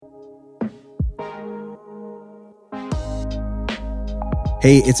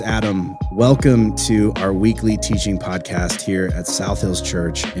Hey, it's Adam. Welcome to our weekly teaching podcast here at South Hills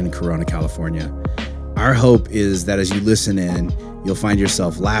Church in Corona, California. Our hope is that as you listen in, you'll find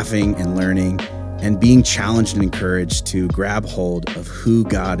yourself laughing and learning and being challenged and encouraged to grab hold of who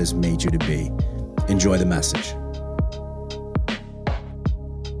God has made you to be. Enjoy the message.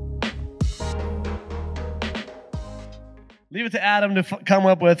 Leave it to Adam to come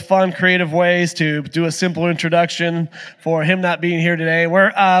up with fun, creative ways to do a simple introduction for him not being here today.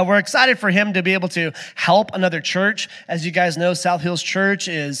 We're excited for him to be able to help another church. As you guys know, South Hills Church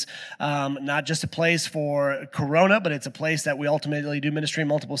is not just a place for Corona, but it's a place that we ultimately do ministry in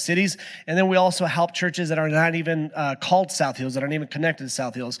multiple cities. And then we also help churches that are not even called South Hills, that aren't even connected to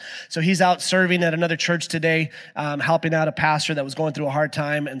South Hills. So he's out serving at another church today, helping out a pastor that was going through a hard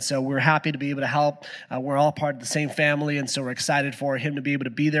time. And so we're happy to be able to help. We're all part of the same family, and so we're excited for him to be able to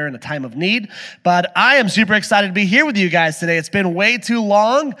be there in a time of need. But I am super excited to be here with you guys today. It's been way too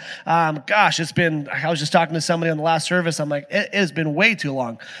long. I was just talking to somebody on the last service. I'm like, it has been way too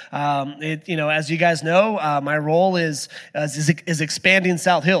long. As you guys know, my role is expanding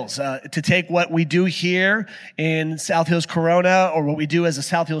South Hills, to take what we do here in South Hills Corona, or what we do as a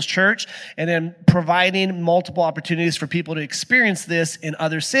South Hills church, and then providing multiple opportunities for people to experience this in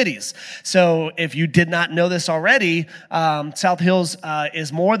other cities. So if you did not know this already, South Hills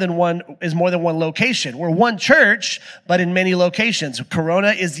is more than one location. We're one church, but in many locations. Corona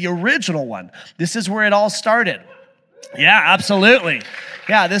is the original one. This is where it all started. Yeah, absolutely.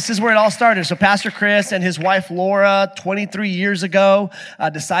 Yeah, this is where it all started. So Pastor Chris and his wife Laura, 23 years ago,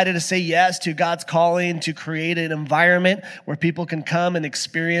 decided to say yes to God's calling to create an environment where people can come and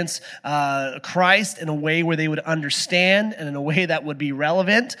experience Christ in a way where they would understand and in a way that would be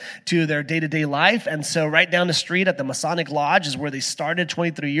relevant to their day-to-day life. And so right down the street at the Masonic Lodge is where they started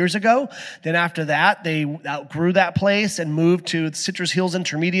 23 years ago. Then after that, they outgrew that place and moved to Citrus Hills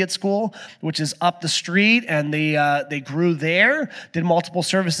Intermediate School, which is up the street, and they grew there, did multiple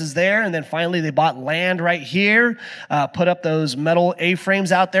services there, and then finally they bought land right here, put up those metal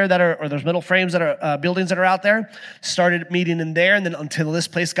A-frames out there those metal frames that are buildings that are out there, started meeting in there, and then until this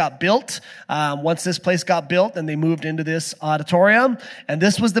place got built. Once this place got built, then they moved into this auditorium, and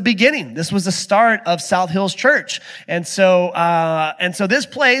this was the beginning. This was the start of South Hills Church, and so this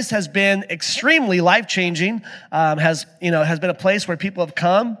place has been extremely life-changing. Has been a place where people have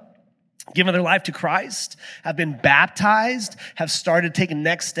come, given their life to Christ, have been baptized, have started taking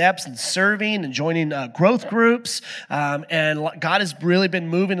next steps and serving and joining growth groups. And God has really been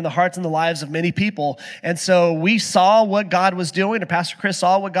moving in the hearts and the lives of many people. And so we saw what God was doing, or Pastor Chris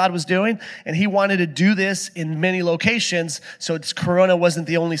saw what God was doing, and he wanted to do this in many locations. So Corona wasn't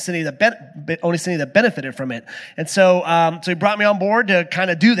the only city that benefited from it. And so he brought me on board to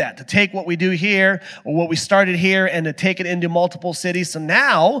kind of do that, to take what we do here, or what we started here, and to take it into multiple cities. So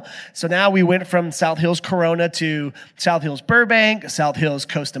now we went from South Hills Corona to South Hills Burbank, South Hills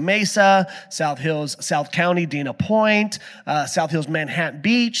Costa Mesa, South Hills South County Dana Point, South Hills Manhattan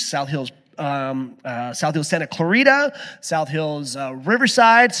Beach, South Hills Santa Clarita, South Hills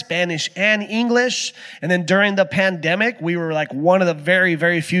Riverside, Spanish and English. And then during the pandemic, we were like one of the very,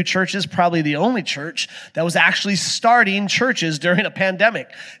 very few churches, probably the only church, that was actually starting churches during a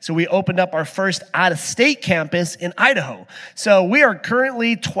pandemic. So we opened up our first out-of-state campus in Idaho. So we are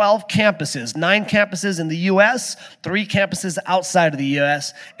currently 12 campuses, 9 campuses in the U.S., 3 campuses outside of the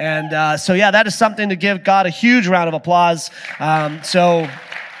U.S. And that is something to give God a huge round of applause.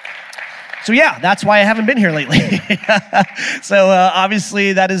 So yeah, that's why I haven't been here lately. So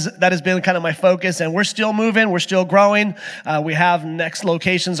obviously that has been kind of my focus, and we're still moving, we're still growing. We have next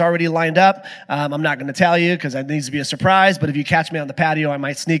locations already lined up. I'm not going to tell you because it needs to be a surprise, but if you catch me on the patio, I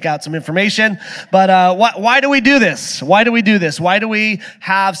might sneak out some information. But why do we do this? Why do we do this? Why do we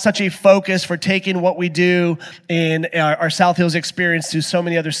have such a focus for taking what we do in our South Hills experience to so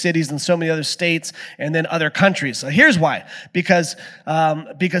many other cities and so many other states and then other countries? So here's why. Because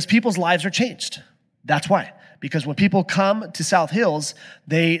people's lives are changed. That's why. Because when people come to South Hills,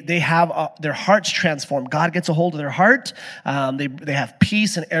 they have their hearts transformed. God gets a hold of their heart. They have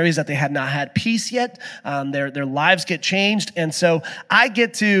peace in areas that they had not had peace yet. Their lives get changed. And so I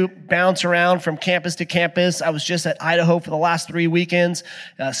get to bounce around from campus to campus. I was just at Idaho for the last 3 weekends,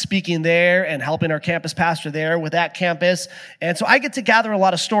 speaking there and helping our campus pastor there with that campus. And so I get to gather a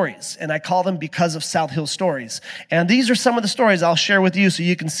lot of stories, and I call them Because of South Hills stories. And these are some of the stories I'll share with you so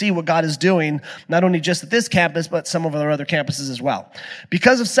you can see what God is doing, not only just at this campus, but some of our other campuses as well.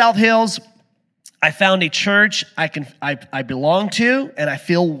 Because of South Hills, I found a church I belong to, and I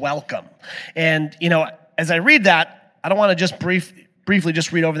feel welcome. And, as I read that, I don't want to just briefly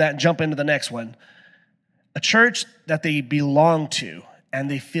just read over that and jump into the next one. A church that they belong to and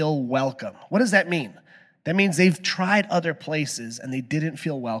they feel welcome. What does that mean? That means they've tried other places and they didn't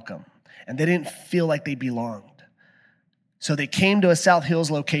feel welcome and they didn't feel like they belonged. So they came to a South Hills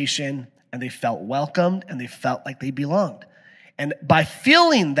location and they felt welcomed and they felt like they belonged. And by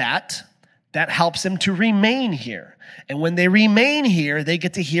feeling that helps them to remain here. And when they remain here, they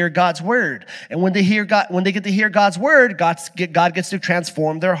get to hear God's word. And when they get to hear God's word, God gets to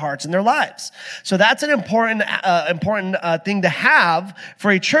transform their hearts and their lives. So that's an important thing to have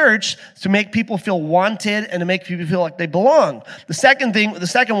for a church, to make people feel wanted and to make people feel like they belong. The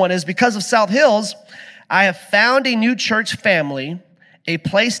second one is, because of South Hills, I have found a new church family, a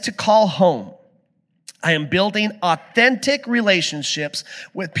place to call home. I am building authentic relationships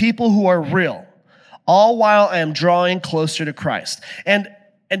with people who are real, all while I am drawing closer to Christ. And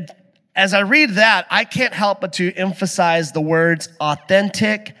as I read that, I can't help but to emphasize the words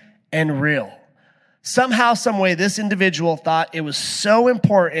authentic and real. Somehow, some way, this individual thought it was so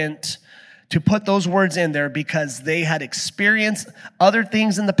important to put those words in there because they had experienced other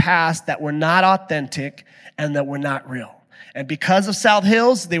things in the past that were not authentic and that were not real. And because of South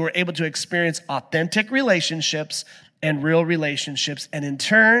Hills, they were able to experience authentic relationships and real relationships, and in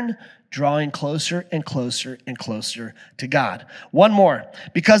turn, drawing closer and closer and closer to God. One more.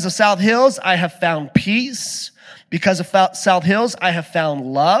 Because of South Hills, I have found peace. Because of South Hills, I have found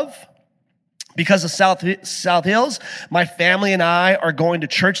love. Because of South Hills, my family and I are going to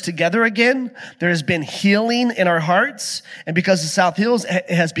church together again. There has been healing in our hearts. And because of South Hills, it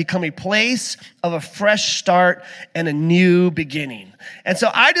has become a place of a fresh start and a new beginning. And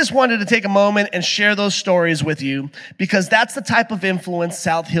so I just wanted to take a moment and share those stories with you, because that's the type of influence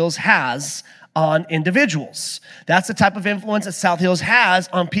South Hills has on individuals. That's the type of influence that South Hills has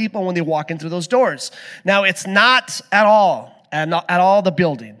on people when they walk in through those doors. Now, it's not at all the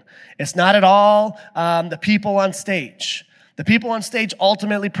building. It's not at all the people on stage. The people on stage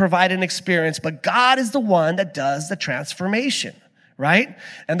ultimately provide an experience, but God is the one that does the transformation, right?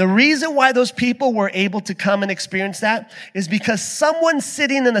 And the reason why those people were able to come and experience that is because someone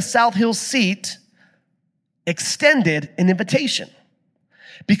sitting in a South Hills seat extended an invitation.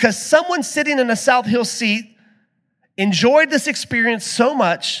 Because someone sitting in a South Hills seat enjoyed this experience so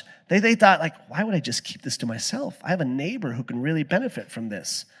much, they thought, like, why would I just keep this to myself? I have a neighbor who can really benefit from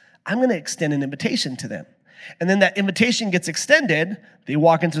this. I'm going to extend an invitation to them. And then that invitation gets extended. They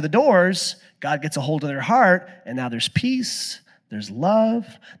walk into the doors. God gets a hold of their heart. And now there's peace. There's love.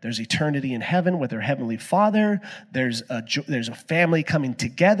 There's eternity in heaven with their heavenly Father. There's a family coming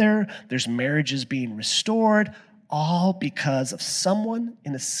together. There's marriages being restored. All because of someone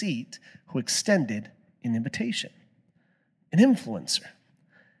in a seat who extended an invitation. An influencer.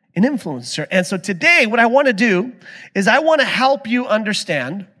 And so today, what I want to do is I want to help you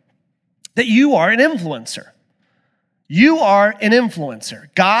understand that you are an influencer. You are an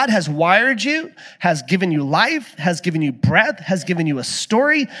influencer. God has wired you, has given you life, has given you breath, has given you a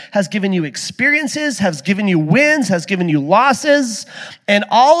story, has given you experiences, has given you wins, has given you losses. And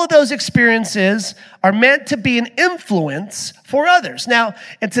all of those experiences are meant to be an influence for others. Now,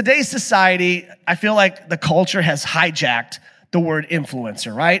 in today's society, I feel like the culture has hijacked the word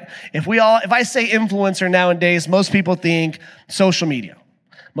influencer, right? If I say influencer nowadays, most people think social media.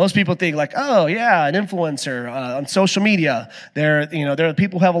 Most people think like, oh yeah, an influencer on social media. There are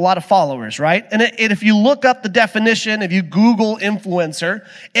people who have a lot of followers, right? And if you look up the definition, if you Google influencer,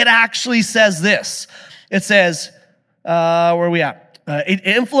 it actually says this. It says, where are we at? An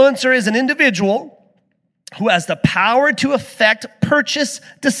influencer is an individual who has the power to affect purchase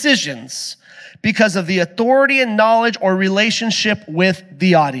decisions because of the authority and knowledge or relationship with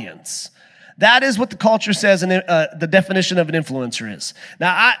the audience. That is what the culture says, and the definition of an influencer is.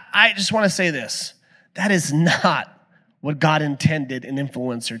 Now, I just want to say this. That is not what God intended an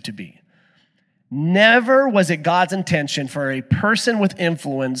influencer to be. Never was it God's intention for a person with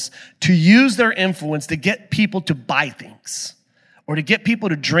influence to use their influence to get people to buy things, or to get people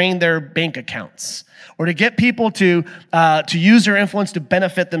to drain their bank accounts, or to get people to use their influence to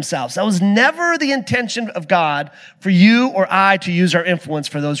benefit themselves. That was never the intention of God for you or I to use our influence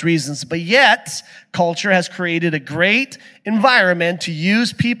for those reasons. But yet, culture has created a great environment to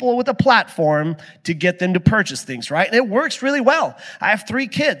use people with a platform to get them to purchase things, right? And it works really well. I have 3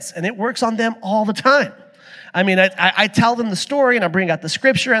 kids, and it works on them all the time. I mean, I tell them the story, and I bring out the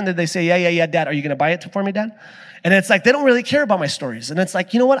scripture, and then they say, yeah, Dad, are you going to buy it for me, Dad? And it's like, they don't really care about my stories. And it's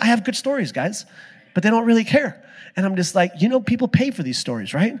like, you know what? I have good stories, guys, but they don't really care. And I'm just like, people pay for these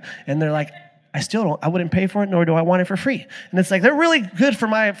stories, right? And they're like, I wouldn't pay for it, nor do I want it for free. And it's like, they're really good for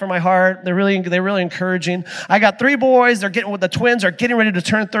my heart. They're really encouraging. I got 3 boys. The twins are getting ready to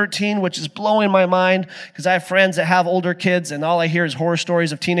turn 13, which is blowing my mind because I have friends that have older kids and all I hear is horror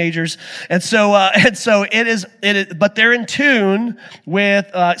stories of teenagers. And so it is, but they're in tune with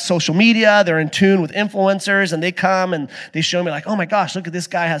social media. They're in tune with influencers, and they come and they show me like, oh my gosh, look at this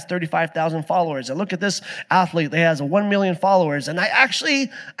guy has 35,000 followers. And look at this athlete that has 1 million followers. And I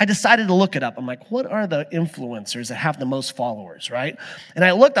decided to look it up. I'm like, what are the influencers that have the most followers, right? And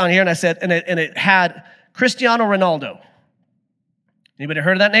I looked on here and I said, and it had Cristiano Ronaldo. Anybody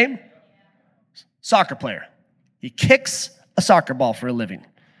heard of that name? Soccer player. He kicks a soccer ball for a living.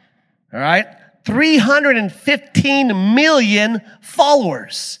 All right? 315 million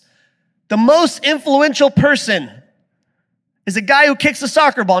followers. The most influential person is a guy who kicks a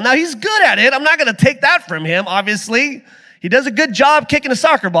soccer ball. Now, he's good at it. I'm not going to take that from him, obviously. He does a good job kicking a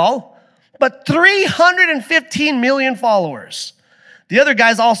soccer ball. But 315 million followers. The other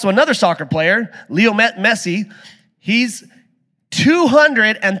guy's also another soccer player, Leo Messi. He's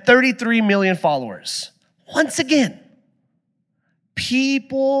 233 million followers. Once again,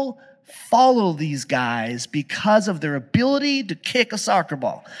 people follow these guys because of their ability to kick a soccer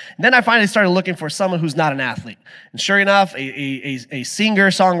ball. And then I finally started looking for someone who's not an athlete. And sure enough, a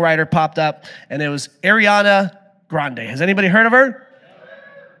singer-songwriter popped up, and it was Ariana Grande. Has anybody heard of her?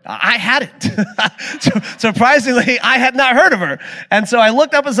 I hadn't. Surprisingly, I had not heard of her. And so I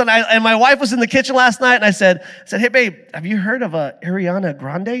looked up and my wife was in the kitchen last night, and I said, hey, babe, have you heard of Ariana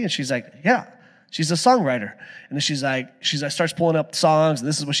Grande? And she's like, yeah. She's a songwriter. And then she starts pulling up songs, and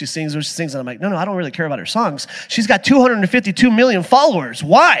this is what she sings. And I'm like, no, I don't really care about her songs. She's got 252 million followers.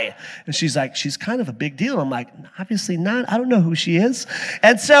 Why? And she's like, she's kind of a big deal. I'm like, obviously not. I don't know who she is.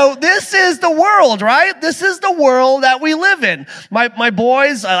 And so this is the world, right? This is the world that we live in. My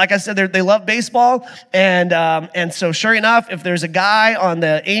boys, like I said, they love baseball. And so sure enough, if there's a guy on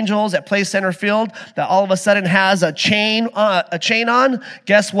the Angels that plays center field that all of a sudden has a chain on,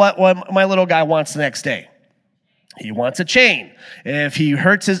 guess what my little guy wants the next day? He wants a chain. If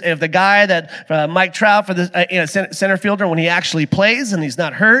the guy that Mike Trout for the center fielder, when he actually plays and he's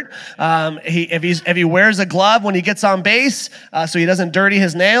not hurt, if he wears a glove when he gets on base, so he doesn't dirty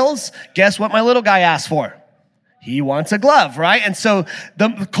his nails, guess what my little guy asked for? He wants a glove, right? And so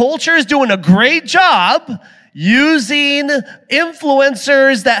the culture is doing a great job using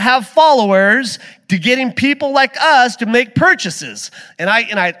influencers that have followers to getting people like us to make purchases. And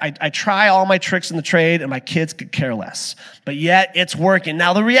I try all my tricks in the trade, and my kids could care less. But yet it's working.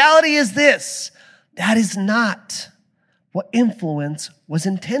 Now the reality is this: that is not what influence was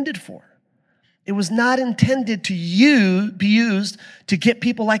intended for. It was not intended to be used to get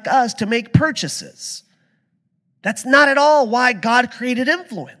people like us to make purchases. That's not at all why God created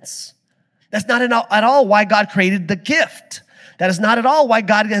influence. That's not at all why God created the gift. That is not at all why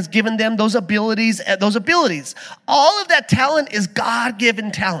God has given them those abilities. All of that talent is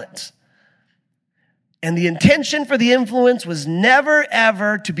God-given talent. And the intention for the influence was never,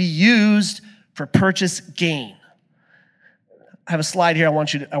 ever to be used for purchase gain. I have a slide here I want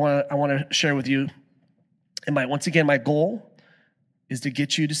to share with you. And once again, my goal is to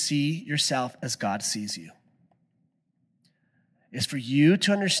get you to see yourself as God sees you. It's for you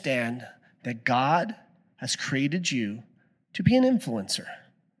to understand that God has created you to be an influencer,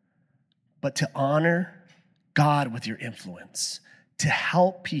 but to honor God with your influence, to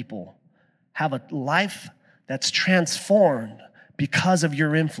help people have a life that's transformed because of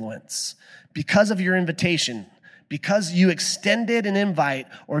your influence, because of your invitation, because you extended an invite,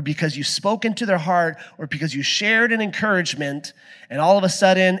 or because you spoke into their heart, or because you shared an encouragement, and all of a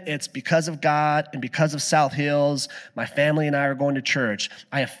sudden, it's because of God and because of South Hills, my family and I are going to church.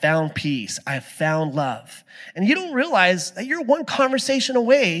 I have found peace. I have found love. And you don't realize that you're one conversation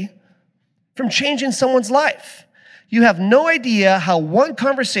away from changing someone's life. You have no idea how one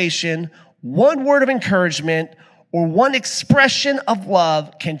conversation, one word of encouragement, or one expression of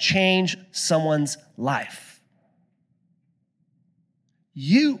love can change someone's life.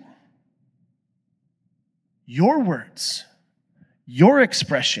 Your words, your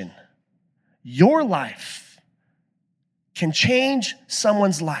expression, your life can change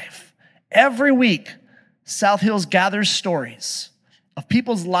someone's life. Every week, South Hills gathers stories of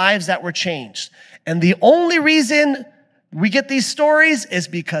people's lives that were changed. And the only reason we get these stories is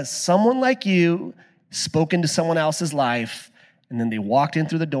because someone like you spoke into someone else's life, and then they walked in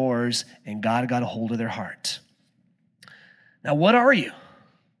through the doors, and God got a hold of their heart. Now, what are you?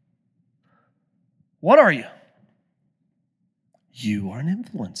 What are you? You are an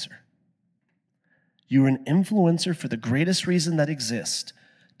influencer. You're an influencer for the greatest reason that exists,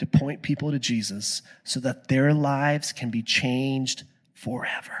 to point people to Jesus so that their lives can be changed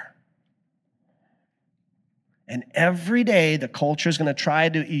forever. And every day, the culture is going to try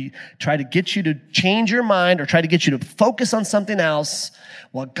to get you to change your mind or try to get you to focus on something else,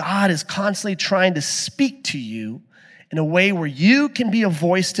 while God is constantly trying to speak to you in a way where you can be a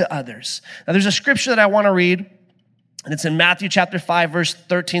voice to others. Now, there's a scripture that I want to read, and it's in Matthew chapter 5, verse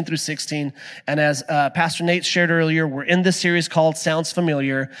 13 through 16. And as Pastor Nate shared earlier, we're in this series called Sounds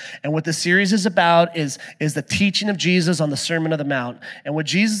Familiar. And what the series is about is the teaching of Jesus on the Sermon on the Mount. And what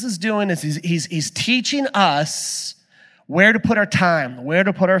Jesus is doing is he's teaching us where to put our time, where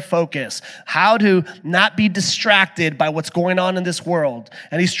to put our focus, how to not be distracted by what's going on in this world.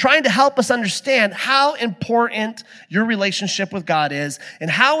 And he's trying to help us understand how important your relationship with God is and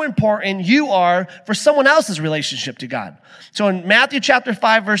how important you are for someone else's relationship to God. So in Matthew chapter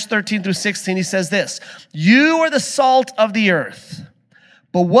 5, verse 13 through 16, he says this, "You are the salt of the earth,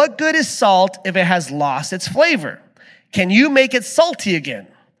 but what good is salt if it has lost its flavor? Can you make it salty again?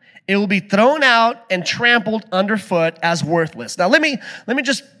 It will be thrown out and trampled underfoot as worthless." Now, let me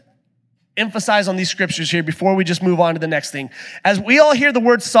just emphasize on these scriptures here before we just move on to the next thing. As we all hear the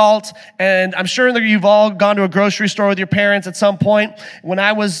word salt, and I'm sure that you've all gone to a grocery store with your parents at some point. When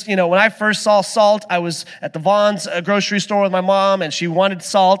I first saw salt, I was at the Vaughn's grocery store with my mom, and she wanted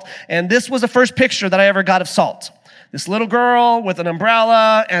salt. And this was the first picture that I ever got of salt. This little girl with an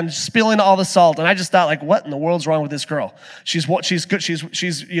umbrella and spilling all the salt. And I just thought, like, what in the world's wrong with this girl? She's walking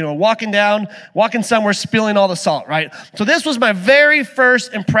somewhere, spilling all the salt, right? So this was my very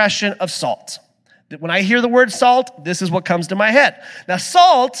first impression of salt. When I hear the word salt, this is what comes to my head. Now,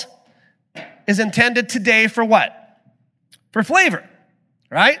 salt is intended today for what? For flavor,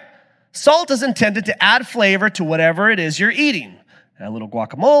 right? Salt is intended to add flavor to whatever it is you're eating. A little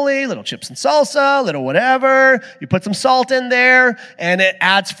guacamole, little chips and salsa, little whatever. You put some salt in there, and it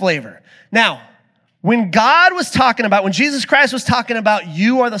adds flavor. Now, when Jesus Christ was talking about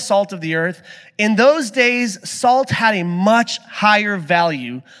you are the salt of the earth, in those days, salt had a much higher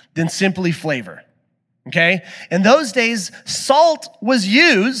value than simply flavor, okay? In those days, salt was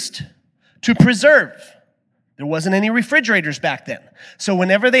used to preserve. There wasn't any refrigerators back then. So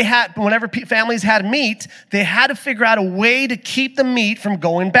whenever families had meat, they had to figure out a way to keep the meat from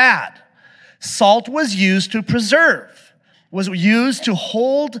going bad. Salt was used to preserve, was used to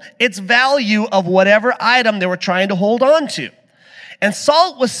hold its value of whatever item they were trying to hold on to. And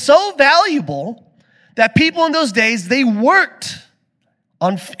salt was so valuable that people in those days, they worked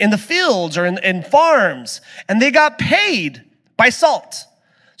in the fields or in farms, and they got paid by salt.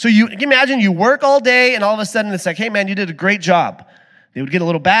 So you can imagine you work all day, and all of a sudden it's like, hey, man, you did a great job. They would get a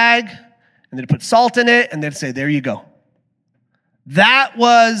little bag, and they'd put salt in it, and they'd say, there you go. That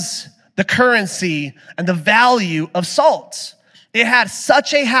was the currency and the value of salt. It had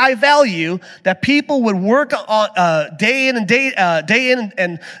such a high value that people would work on day in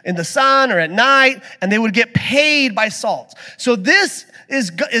and in the sun or at night, and they would get paid by salt. So this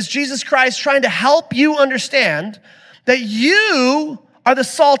is Jesus Christ trying to help you understand that you are the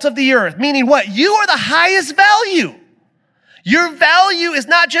salt of the earth, meaning what? You are the highest value. Your value is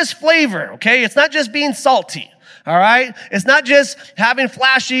not just flavor, okay? It's not just being salty, all right? It's not just having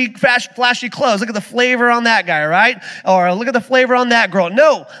flashy clothes. Look at the flavor on that guy, right? Or look at the flavor on that girl.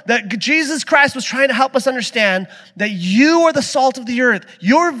 No, that Jesus Christ was trying to help us understand that you are the salt of the earth.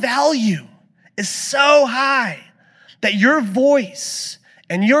 Your value is so high that your voice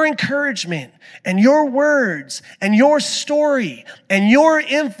and your encouragement and your words and your story and your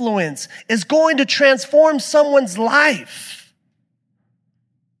influence is going to transform someone's life.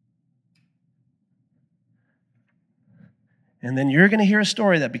 And then you're going to hear a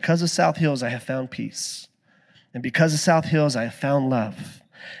story that because of South Hills, I have found peace. And because of South Hills, I have found love.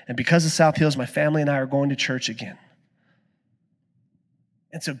 And because of South Hills, my family and I are going to church again.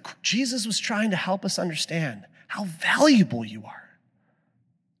 And so Jesus was trying to help us understand how valuable you are.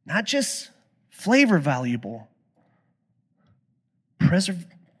 Not just flavor valuable,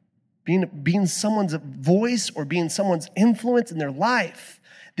 being someone's voice or being someone's influence in their life.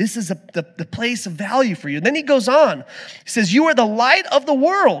 This is the place of value for you. And then he goes on. He says, you are the light of the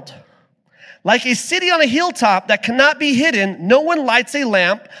world. Like a city on a hilltop that cannot be hidden, no one lights a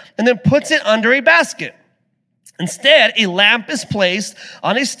lamp and then puts it under a basket. Instead, a lamp is placed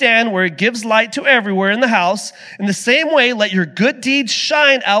on a stand where it gives light to everywhere in the house. In the same way, let your good deeds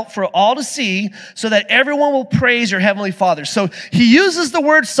shine out for all to see so that everyone will praise your heavenly Father. So he uses the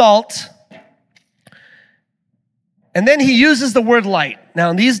word salt, and then he uses the word light.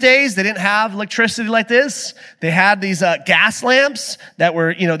 Now, in these days, they didn't have electricity like this. They had these gas lamps that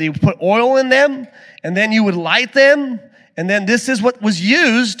were, they would put oil in them, and then you would light them. And then this is what was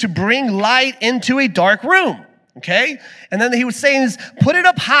used to bring light into a dark room, okay? And then he was saying is, put it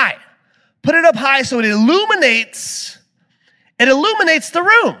up high. Put it up high so it illuminates the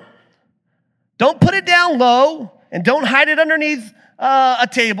room. Don't put it down low, and don't hide it underneath a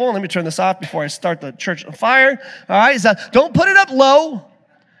table. Let me turn this off before I start the church on fire. All right, so don't put it up low.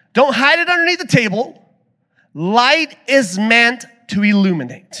 Don't hide it underneath the table. Light is meant to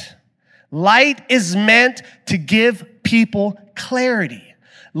illuminate. Light is meant to give people clarity.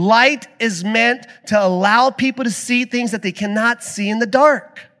 Light is meant to allow people to see things that they cannot see in the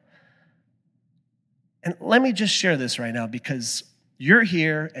dark. And let me just share this right now, because you're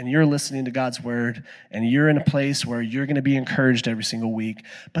here and you're listening to God's word and you're in a place where you're going to be encouraged every single week.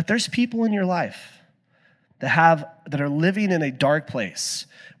 But there's people in your life that are living in a dark place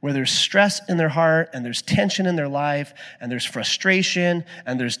where there's stress in their heart and there's tension in their life and there's frustration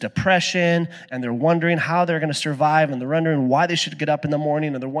and there's depression and they're wondering how they're going to survive and they're wondering why they should get up in the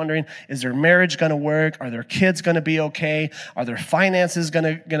morning and they're wondering, is their marriage going to work? Are their kids going to be okay? Are their finances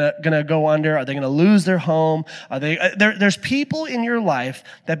going to go under? Are they going to lose their home? There's people in your life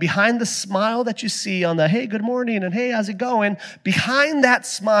that behind the smile that you see on the, hey, good morning, and hey, how's it going? Behind that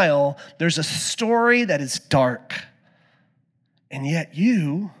smile, there's a story that is dark. And yet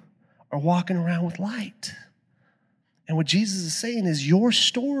you are walking around with light. And what Jesus is saying is your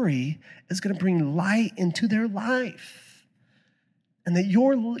story is going to bring light into their life. And that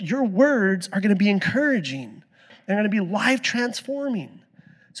your words are going to be encouraging. They're going to be life transforming.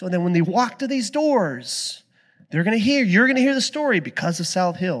 So then when they walk to these doors, you're going to hear the story because of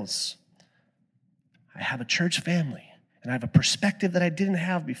South Hills. I have a church family and I have a perspective that I didn't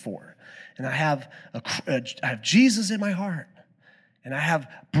have before. And I have Jesus in my heart. And I have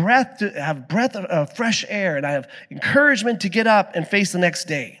breath of fresh air, and I have encouragement to get up and face the next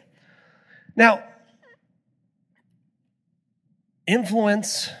day. Now,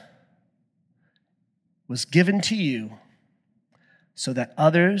 influence was given to you so that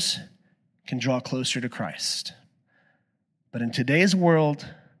others can draw closer to Christ. But in today's world,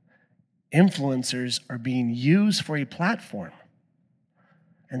 influencers are being used for a platform.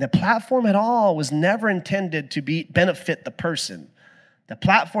 And the platform at all was never intended to benefit the person. The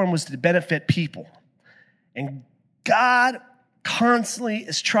platform was to benefit people. And God constantly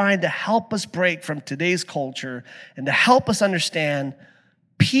is trying to help us break from today's culture and to help us understand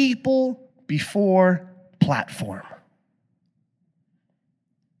people before platform.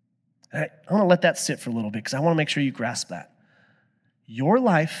 I want to let that sit for a little bit because I want to make sure you grasp that. Your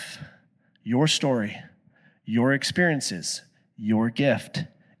life, your story, your experiences, your gift,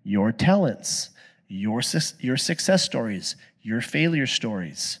 your talents, your success stories, your failure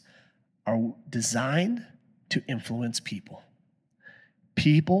stories are designed to influence people.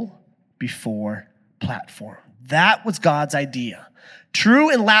 People before platform. That was God's idea.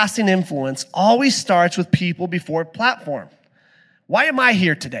 True and lasting influence always starts with people before platform. Why am I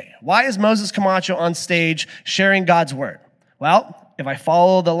here today? Why is Moses Camacho on stage sharing God's word? Well, if I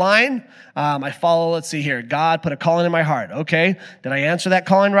follow the line, let's see here. God put a calling in my heart. Okay. Did I answer that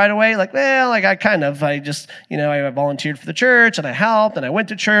calling right away? I volunteered for the church and I helped and I went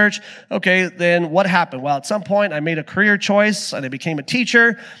to church. Okay. Then what happened? Well, at some point I made a career choice and I became a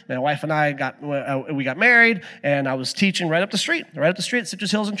teacher. My wife and I got married and I was teaching right up the street at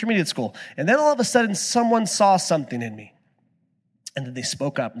Citrus Hills Intermediate School. And then all of a sudden someone saw something in me and then they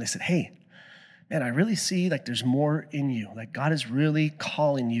spoke up and they said, hey, man, I really see there's more in you. God is really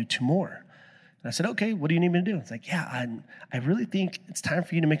calling you to more. And I said, okay, what do you need me to do? It's I really think it's time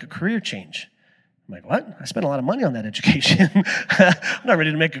for you to make a career change. I'm like, what? I spent a lot of money on that education. I'm not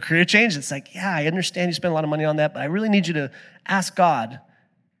ready to make a career change. It's I understand you spent a lot of money on that, but I really need you to ask God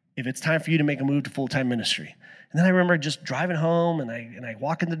if it's time for you to make a move to full-time ministry. And then I remember just driving home and I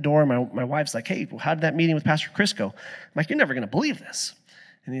walk in the door. My wife's like, hey, how did that meeting with Pastor Crisco? I'm like, you're never going to believe this.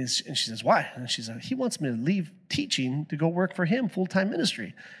 And she says, why? And she's like, he wants me to leave teaching to go work for him, full-time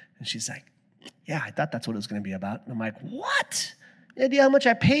ministry. And she's like, yeah, I thought that's what it was going to be about. And I'm like, what? Any idea how much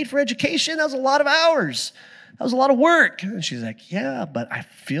I paid for education? That was a lot of hours. That was a lot of work. And she's like, yeah, but I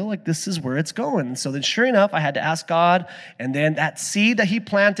feel like this is where it's going. And so then sure enough, I had to ask God. And then that seed that he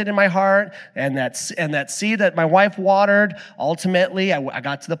planted in my heart and that seed that my wife watered, ultimately, I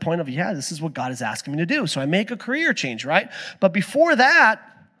got to the point of, yeah, this is what God is asking me to do. So I make a career change, right? But before that,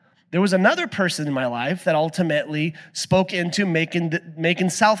 there was another person in my life that ultimately spoke into making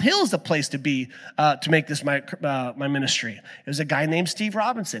South Hills the place to be, to make this my ministry. It was a guy named Steve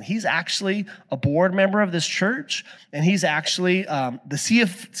Robinson. He's actually a board member of this church, and he's actually the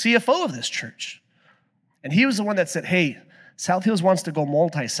CFO of this church. And he was the one that said, hey, South Hills wants to go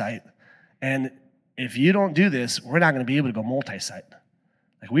multi-site, and if you don't do this, we're not going to be able to go multi-site.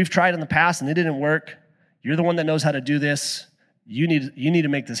 Like we've tried in the past and it didn't work. You're the one that knows how to do this. You need to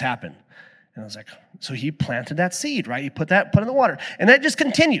make this happen. And I was like, so he planted that seed, right? He put it in the water. And that just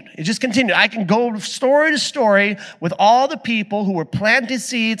continued. It just continued. I can go story to story with all the people who were planting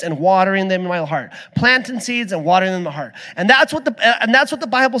seeds and watering them in my heart. Planting seeds and watering them in my heart. And that's what the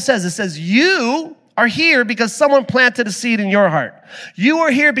Bible says. It says, you are here because someone planted a seed in your heart. You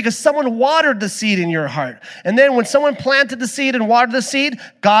are here because someone watered the seed in your heart. And then when someone planted the seed and watered the seed,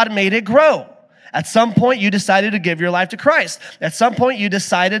 God made it grow. At some point, you decided to give your life to Christ. At some point, you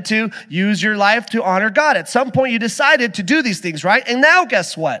decided to use your life to honor God. At some point, you decided to do these things, right? And now,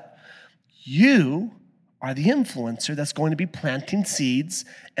 guess what? You are the influencer that's going to be planting seeds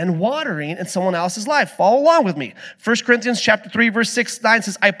and watering in someone else's life. Follow along with me. 1 Corinthians chapter 3, verse 6-9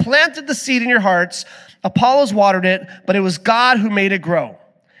 says, I planted the seed in your hearts, Apollos watered it, but it was God who made it grow.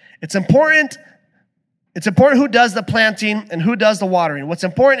 It's important who does the planting and who does the watering. What's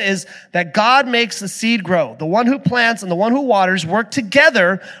important is that God makes the seed grow. The one who plants and the one who waters work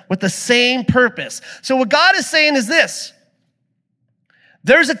together with the same purpose. So what God is saying is this.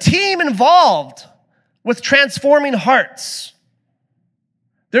 There's a team involved with transforming hearts.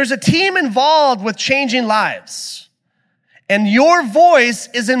 There's a team involved with changing lives. And your voice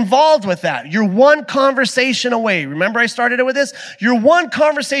is involved with that. You're one conversation away. Remember I started it with this? You're one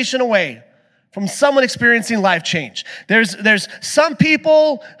conversation away from someone experiencing life change. There's some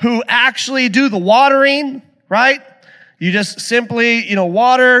people who actually do the watering, right? You just simply,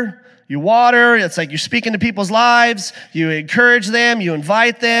 water. You water. It's like you're speaking to people's lives. You encourage them. You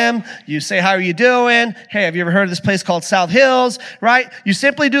invite them. You say, how are you doing? Hey, have you ever heard of this place called South Hills, right? You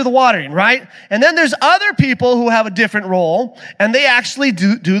simply do the watering, right? And then there's other people who have a different role, and they actually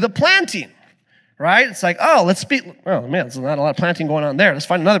do the planting. Right? It's like, oh, let's speak. Oh, man, there's not a lot of planting going on there. Let's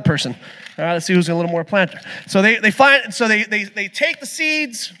find another person. All right, let's see who's a little more planter. So they take the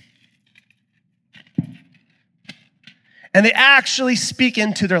seeds and they actually speak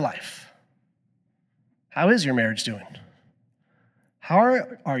into their life. How is your marriage doing? How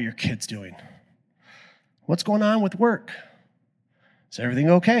are your kids doing? What's going on with work? Is everything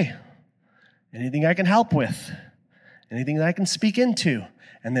okay? Anything I can help with? Anything that I can speak into?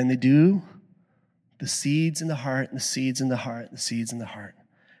 And then they do the seeds in the heart, and the seeds in the heart, the seeds in the heart.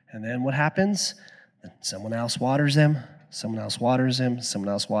 And then what happens? Someone else waters them, someone else waters them, someone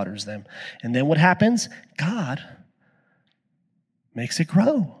else waters them. And then what happens? God makes it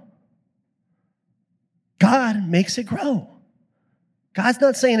grow. God makes it grow. God's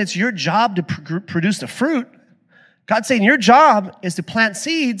not saying it's your job to produce the fruit. God's saying your job is to plant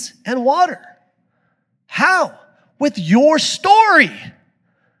seeds and water. How? With your story.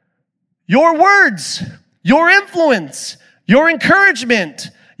 Your words, your influence, your encouragement,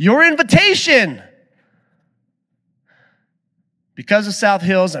 your invitation. Because of South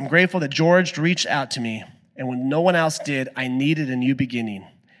Hills, I'm grateful that George reached out to me. And when no one else did, I needed a new beginning.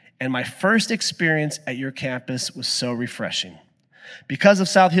 And my first experience at your campus was so refreshing. Because of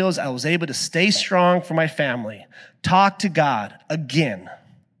South Hills, I was able to stay strong for my family. Talk to God again,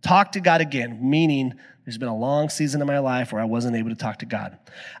 meaning there's been a long season in my life where I wasn't able to talk to God.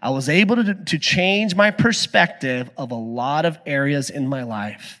 I was able to change my perspective of a lot of areas in my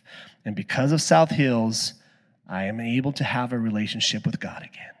life. And because of South Hills, I am able to have a relationship with God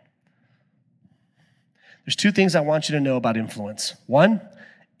again. There's two things I want you to know about influence. One,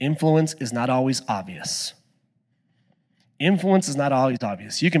 influence is not always obvious. Influence is not always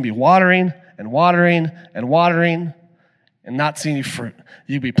obvious. You can be watering and watering and watering and not see any fruit.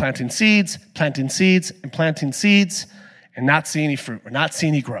 You could be planting seeds, and planting seeds, and not see any fruit or not see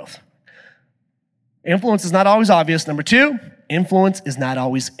any growth. Influence is not always obvious. Number two, influence is not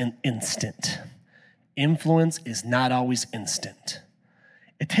always an instant. Influence is not always instant.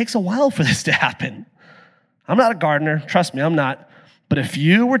 It takes a while for this to happen. I'm not a gardener. Trust me, I'm not. But if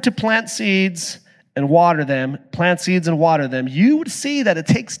you were to plant seeds and water them, you would see that it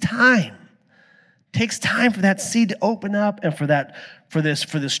takes time. It takes time for that seed to open up and for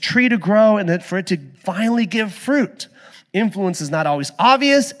this tree to grow and then for it to finally give fruit. Influence is not always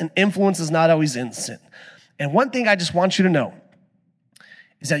obvious and influence is not always instant. And one thing I just want you to know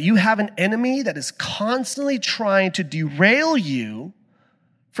is that you have an enemy that is constantly trying to derail you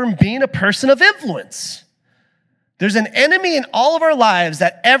from being a person of influence. There's an enemy in all of our lives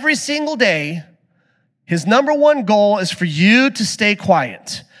that every single day, his number one goal is for you to stay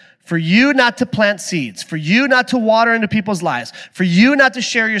quiet, for you not to plant seeds, for you not to water into people's lives, for you not to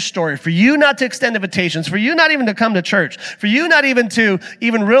share your story, for you not to extend invitations, for you not even to come to church, for you not even to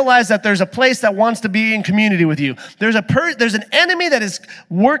even realize that there's a place that wants to be in community with you. There's an enemy that is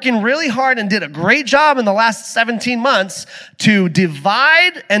working really hard and did a great job in the last 17 months to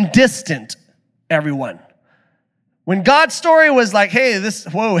divide and distance everyone. When God's story was like, hey,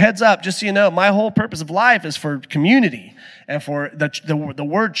 heads up, just so you know, my whole purpose of life is for community. And for the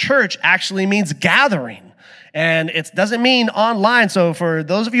word church actually means gathering. And it doesn't mean online. So for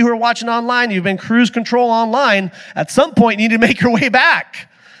those of you who are watching online, you've been cruise control online, at some point you need to make your way back.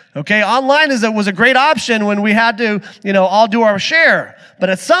 Okay, online was a great option when we had to, all do our share. But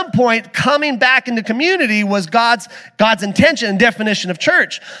at some point, coming back into community was God's intention and definition of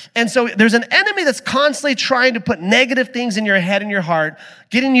church. And so there's an enemy that's constantly trying to put negative things in your head and your heart,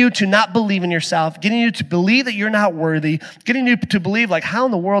 getting you to not believe in yourself, getting you to believe that you're not worthy, getting you to believe like, how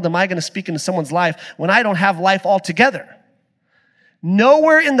in the world am I going to speak into someone's life when I don't have life altogether?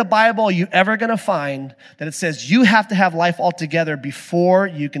 Nowhere in the Bible are you ever going to find that it says you have to have life altogether before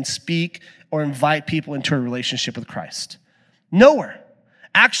you can speak or invite people into a relationship with Christ. Nowhere.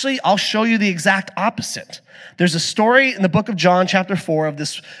 Actually, I'll show you the exact opposite. There's a story in the book of John, chapter 4, of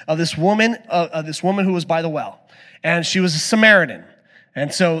this woman who was by the well, and she was a Samaritan.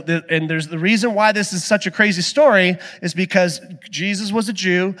 And so, there's the reason why this is such a crazy story is because Jesus was a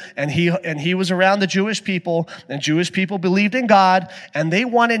Jew, and he was around the Jewish people, and Jewish people believed in God, and they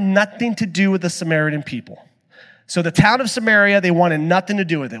wanted nothing to do with the Samaritan people. So the town of Samaria, they wanted nothing to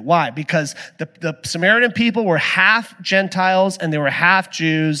do with it. Why? Because the Samaritan people were half Gentiles and they were half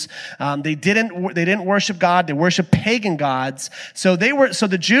Jews. They didn't worship God. They worshiped pagan gods. So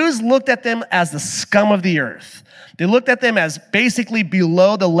the Jews looked at them as the scum of the earth. They looked at them as basically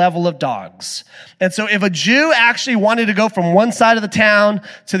below the level of dogs. And so if a Jew actually wanted to go from one side of the town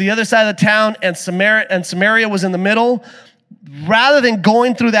to the other side of the town and Samaria was in the middle, rather than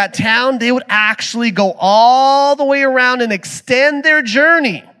going through that town, they would actually go all the way around and extend their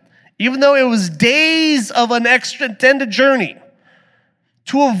journey, even though it was days of an extended journey,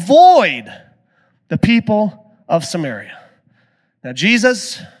 to avoid the people of Samaria. Now,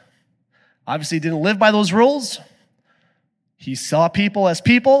 Jesus obviously didn't live by those rules. He saw people as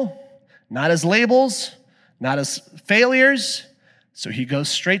people, not as labels, not as failures. So he goes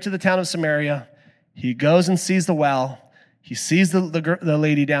straight to the town of Samaria. He goes and sees the well. He sees the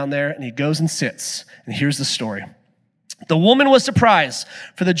lady down there, and he goes and sits. And here's the story. The woman was surprised,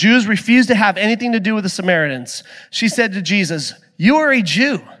 for the Jews refused to have anything to do with the Samaritans. She said to Jesus, "You are a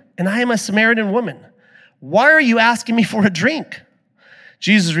Jew, and I am a Samaritan woman. Why are you asking me for a drink?"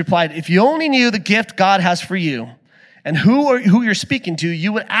 Jesus replied, "If you only knew the gift God has for you, and who you're speaking to,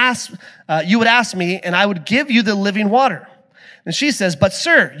 you would ask me, and I would give you the living water." And she says, "But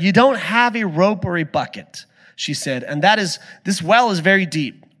sir, you don't have a rope or a bucket," she said, "and this well is very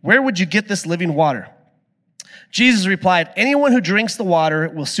deep. Where would you get this living water?" Jesus replied, "Anyone who drinks the water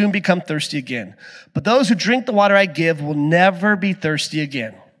will soon become thirsty again. But those who drink the water I give will never be thirsty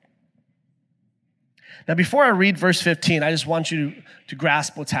again." Now, before I read verse 15, I just want you to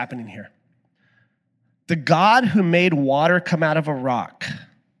grasp what's happening here. The God who made water come out of a rock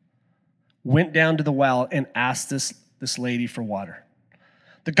went down to the well and asked this lady for water.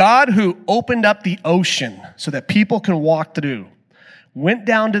 The God who opened up the ocean so that people can walk through went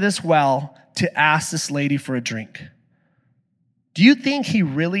down to this well to ask this lady for a drink. Do you think he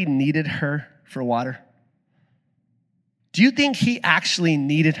really needed her for water? Do you think he actually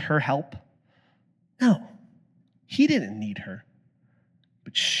needed her help? No, he didn't need her,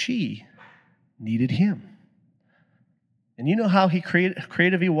 but she needed him. And you know how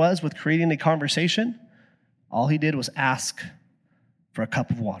creative he was with creating a conversation? All he did was ask for a cup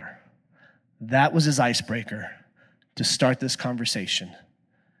of water. That was his icebreaker to start this conversation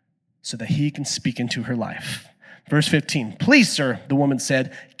so that he can speak into her life. Verse 15, "Please, sir," the woman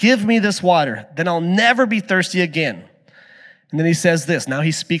said, "give me this water, then I'll never be thirsty again." And then he says this. Now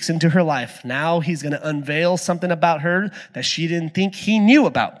he speaks into her life. Now he's going to unveil something about her that she didn't think he knew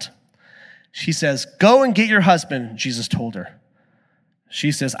about. She says, "Go and get your husband," Jesus told her.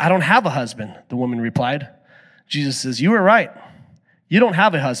 She says, "I don't have a husband," the woman replied. Jesus says, "You are right. You don't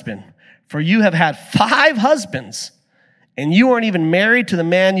have a husband, for you have had 5 husbands, and you aren't even married to the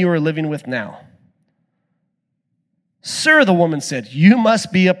man you are living with now." "Sir," the woman said, "you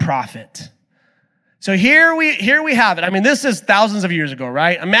must be a prophet." So here we have it. I mean, this is thousands of years ago,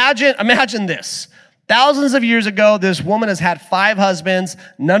 right? Imagine this. Thousands of years ago, this woman has had 5 husbands.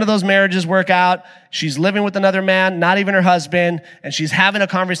 None of those marriages work out. She's living with another man, not even her husband, and she's having a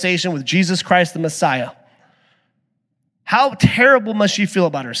conversation with Jesus Christ, the Messiah. How terrible must she feel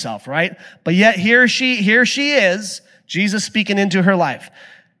about herself, right? But yet here she is, Jesus speaking into her life.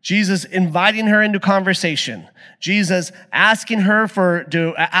 Jesus inviting her into conversation. Jesus asking her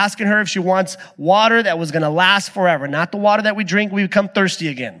if she wants water that was going to last forever, not the water that we drink, we become thirsty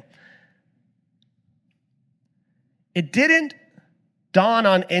again. It didn't dawn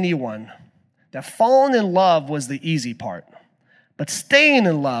on anyone that falling in love was the easy part, but staying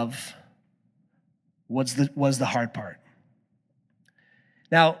in love was the hard part.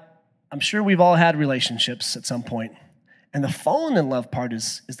 Now, I'm sure we've all had relationships at some point, and the falling in love part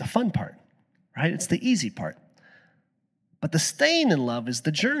is the fun part, right? It's the easy part. But the staying in love is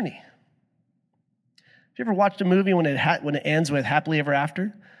the journey. Have you ever watched a movie when it ends with happily ever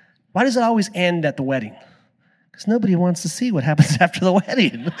after? Why does it always end at the wedding? Because nobody wants to see what happens after the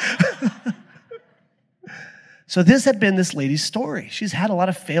wedding. So this had been this lady's story. She's had a lot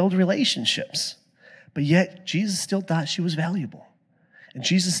of failed relationships, but yet Jesus still thought she was valuable, and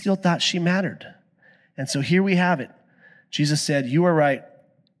Jesus still thought she mattered. And so here we have it. Jesus said, "You are right.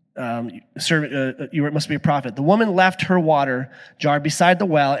 You must be a prophet." The woman left her water jar beside the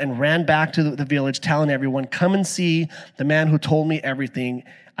well and ran back to the village, telling everyone, "Come and see the man who told me everything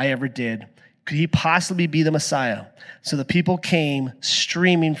I ever did. Could he possibly be the Messiah?" So the people came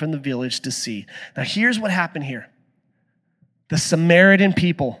streaming from the village to see. Now here's what happened here. The Samaritan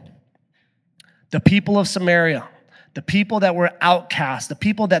people, the people of Samaria, the people that were outcast, the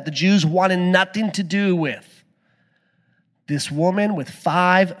people that the Jews wanted nothing to do with. This woman with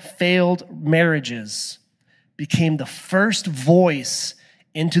 5 failed marriages became the first voice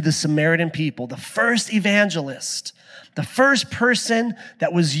into the Samaritan people, the first evangelist, the first person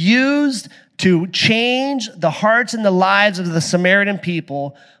that was used to change the hearts and the lives of the Samaritan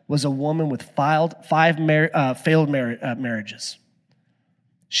people was a woman with 5 failed marriages.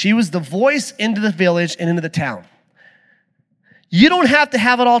 She was the voice into the village and into the town. You don't have to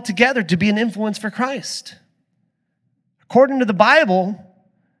have it all together to be an influence for Christ. According to the Bible,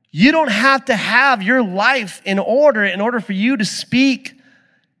 you don't have to have your life in order for you to speak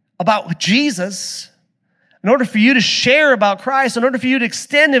about Jesus, in order for you to share about Christ, in order for you to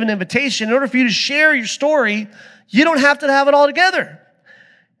extend an invitation, in order for you to share your story. You don't have to have it all together.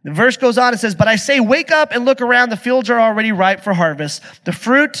 The verse goes on, it says, "But I say, wake up and look around. The fields are already ripe for harvest. The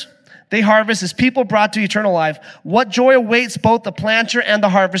fruit they harvest is people brought to eternal life. What joy awaits both the planter and the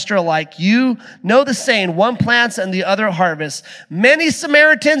harvester alike. You know the saying, one plants and the other harvests." Many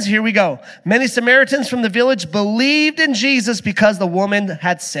Samaritans, here we go. Many Samaritans from the village believed in Jesus because the woman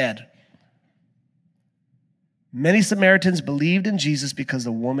had said. Many Samaritans believed in Jesus because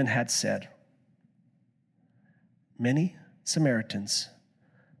the woman had said. Many Samaritans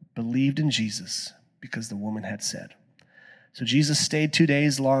believed in Jesus because the woman had said. So Jesus stayed 2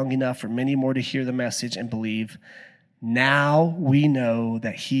 days, long enough for many more to hear the message and believe. Now we know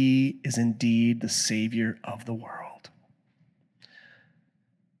that he is indeed the Savior of the world.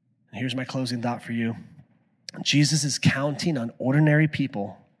 And here's my closing thought for you. Jesus is counting on ordinary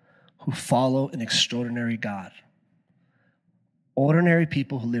people who follow an extraordinary God. Ordinary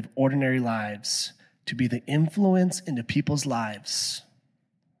people who live ordinary lives to be the influence into people's lives,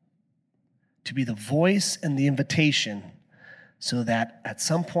 to be the voice and the invitation, so that at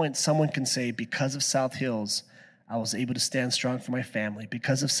some point someone can say, because of South Hills, I was able to stand strong for my family.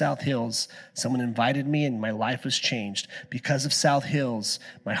 Because of South Hills, someone invited me and my life was changed. Because of South Hills,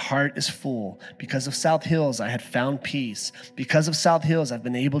 my heart is full. Because of South Hills, I had found peace. Because of South Hills, I've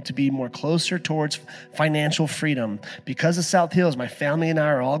been able to be more closer towards financial freedom. Because of South Hills, my family and I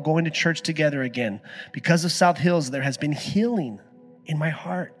are all going to church together again. Because of South Hills, there has been healing in my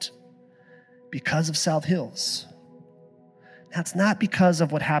heart. Because of South Hills. That's not because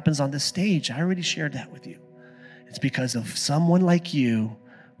of what happens on this stage. I already shared that with you. It's because of someone like you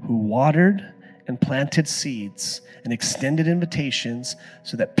who watered and planted seeds and extended invitations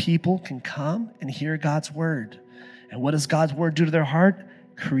so that people can come and hear God's word. And what does God's word do to their heart?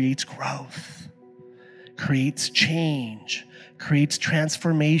 Creates growth, creates change, creates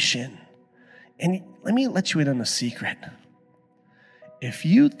transformation. And let me let you in on a secret. If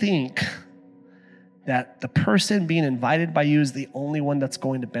you think that the person being invited by you is the only one that's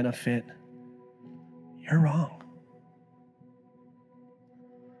going to benefit, you're wrong.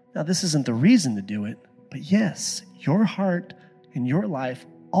 Now, this isn't the reason to do it, but yes, your heart and your life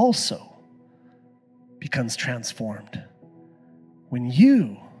also becomes transformed when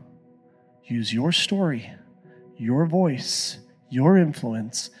you use your story, your voice, your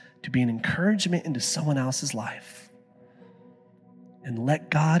influence to be an encouragement into someone else's life and let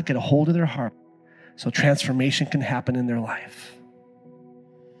God get a hold of their heart so transformation can happen in their life.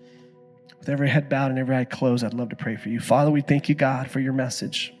 With every head bowed and every eye closed, I'd love to pray for you. Father, we thank you, God, for your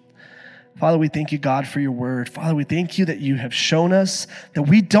message. Father, we thank you, God, for your word. Father, we thank you that you have shown us that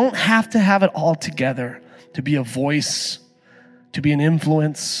we don't have to have it all together to be a voice, to be an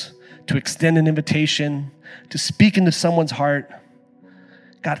influence, to extend an invitation, to speak into someone's heart.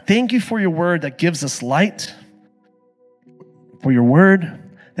 God, thank you for your word that gives us light, for your word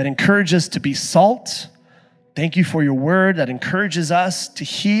that encourages us to be salt. Thank you for your word that encourages us to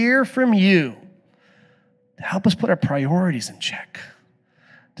hear from you, to help us put our priorities in check,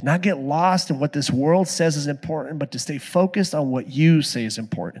 to not get lost in what this world says is important, but to stay focused on what you say is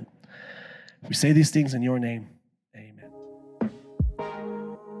important. We say these things in your name. Amen.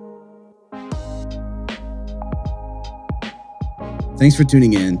 Thanks for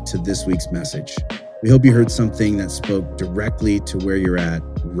tuning in to this week's message. We hope you heard something that spoke directly to where you're at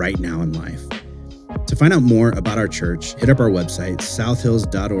right now in life. To find out more about our church, hit up our website,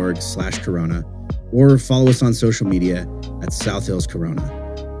 southhills.org/corona, or follow us on social media at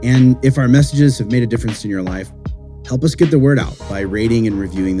southhillscorona. And if our messages have made a difference in your life, help us get the word out by rating and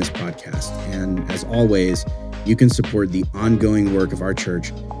reviewing this podcast. And as always, you can support the ongoing work of our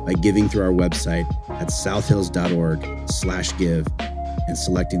church by giving through our website at southhills.org/give and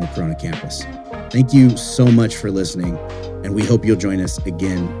selecting the Corona campus. Thank you so much for listening, and we hope you'll join us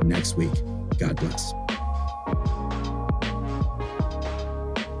again next week. God bless.